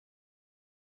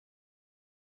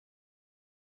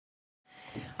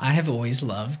I have always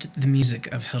loved the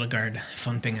music of Hildegard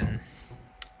von Bingen.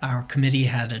 Our committee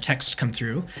had a text come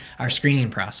through our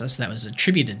screening process that was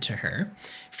attributed to her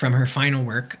from her final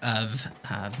work of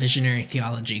visionary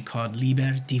theology called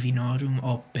Liber, Divinorum,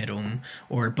 Operum,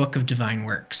 or Book of Divine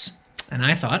Works. And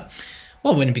I thought,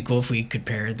 well, wouldn't it be cool if we could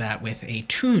pair that with a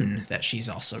tune that she's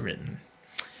also written?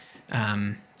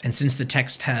 And since the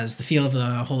text has the feel of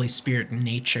the Holy Spirit in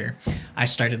nature, I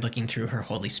started looking through her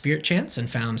Holy Spirit chants and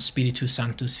found Spiritus,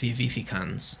 sanctus,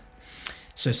 vivificans.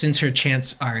 So since her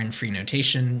chants are in free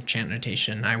notation, chant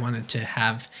notation, I wanted to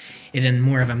have it in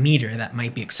more of a meter that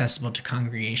might be accessible to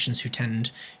congregations who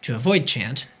tend to avoid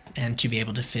chant and to be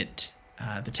able to fit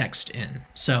the text in.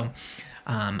 So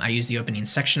I used the opening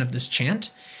section of this chant,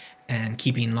 and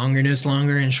keeping longer notes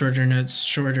longer and shorter notes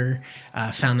shorter,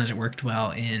 found that it worked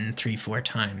well in 3/4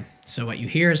 time. So what you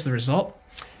hear is the result,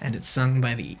 and it's sung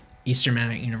by the Eastern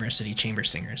Mennonite University Chamber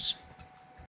Singers.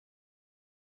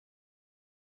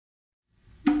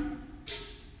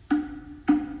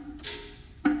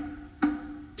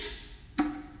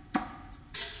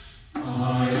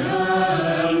 I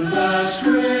am that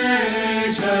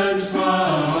great and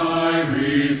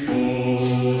fiery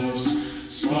force,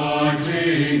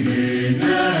 sparkling in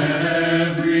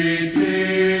everything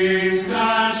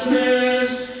that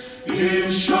lives, in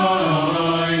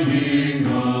shining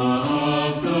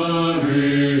of the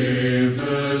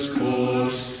river's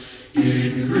course,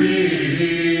 in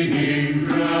greening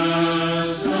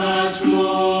grass that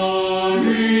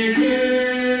glory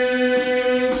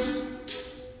gives.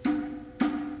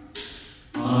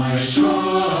 I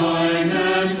shine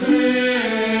and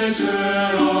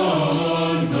glitter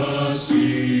on the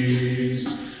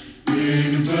seas,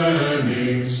 in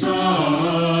burning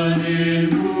sun, in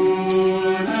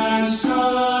moon and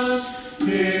stars,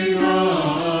 in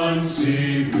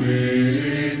unseen waves.